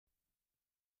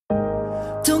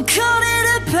Don't call it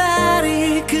a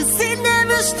party, cause it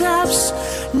never stops.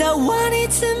 Not wanting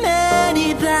too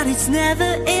many, but it's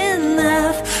never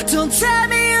enough. Don't tell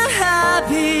me you're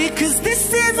happy, cause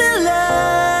this isn't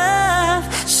love.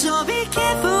 So be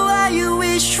careful what you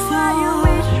wish for.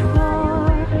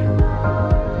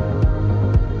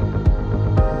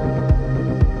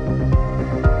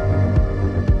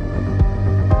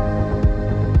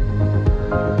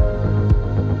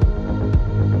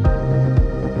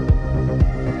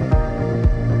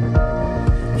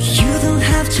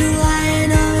 To lie, I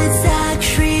know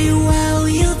exactly where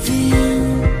you've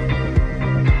been.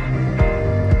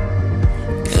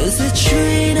 'Cause I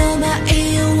chewing on my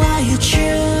ear while you're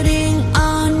chewing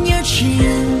on your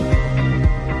chin.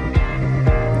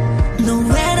 No,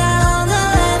 we're not on the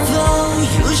level,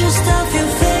 you just stuff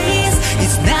your face.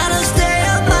 It's not a state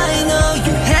of mind, no,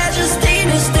 your head just in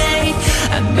a state.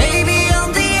 And maybe on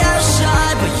the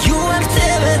outside, but you have to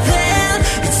within.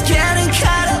 It's getting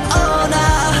kind of old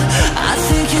now. I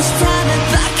think it's time to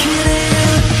back it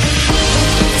in.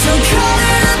 Don't call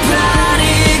it a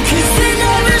party, 'cause it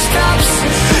never stops.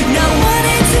 Not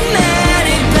wanting too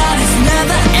many, but it's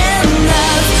never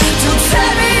enough. Don't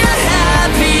tell me you're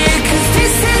happy, 'cause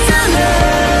this isn't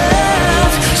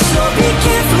love. So be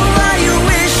careful what you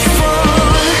wish for.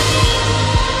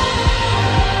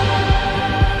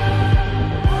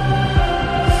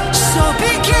 So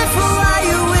be careful what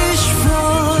you wish for.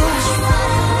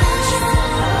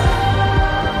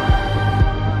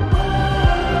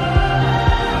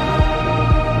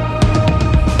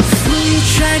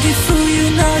 Tried to fool you,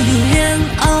 know you in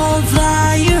over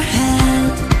your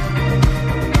head.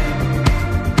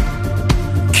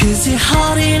 'Cause you're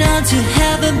holding on to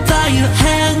heaven, but you're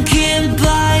hanging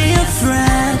by a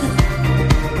thread.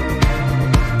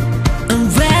 And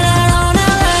when I'm on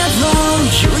a level,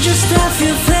 you just stuff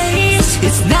your face.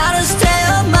 It's not a state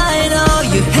of mind, oh,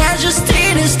 your head just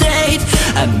in a state.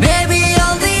 And maybe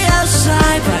on the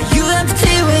outside, but you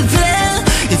empty within.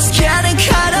 It's getting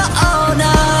kinda old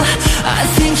now. I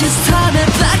think it's time to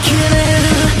back it in.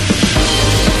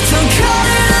 Don't call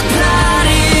it a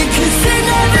party, 'cause it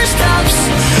never stops.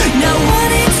 Not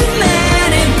wanting too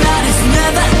many, but it's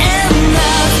never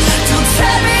enough. Don't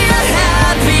tell me you're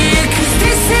happy, 'cause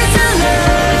this isn't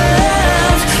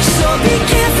love. So be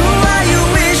careful what you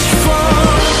wish for.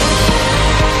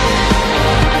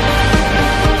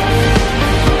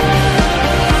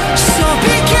 So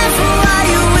be careful what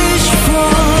you wish for.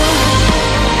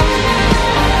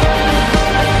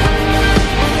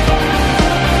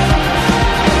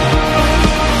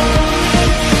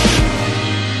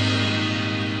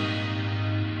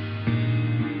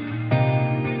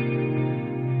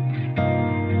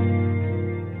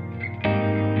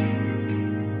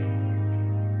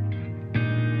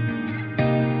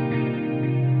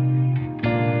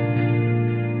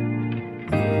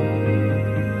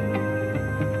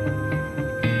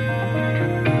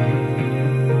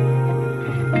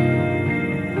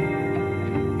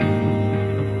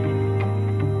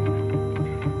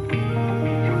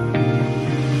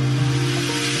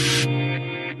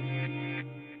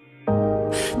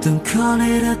 Don't call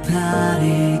it a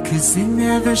party, 'cause it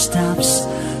never stops.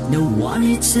 No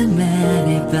wanting too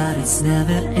many, but it's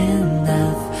never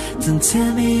enough. Don't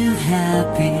tell me you're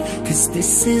happy, 'cause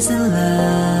this isn't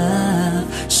love.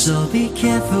 So be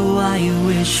careful what you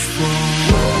wish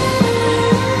for.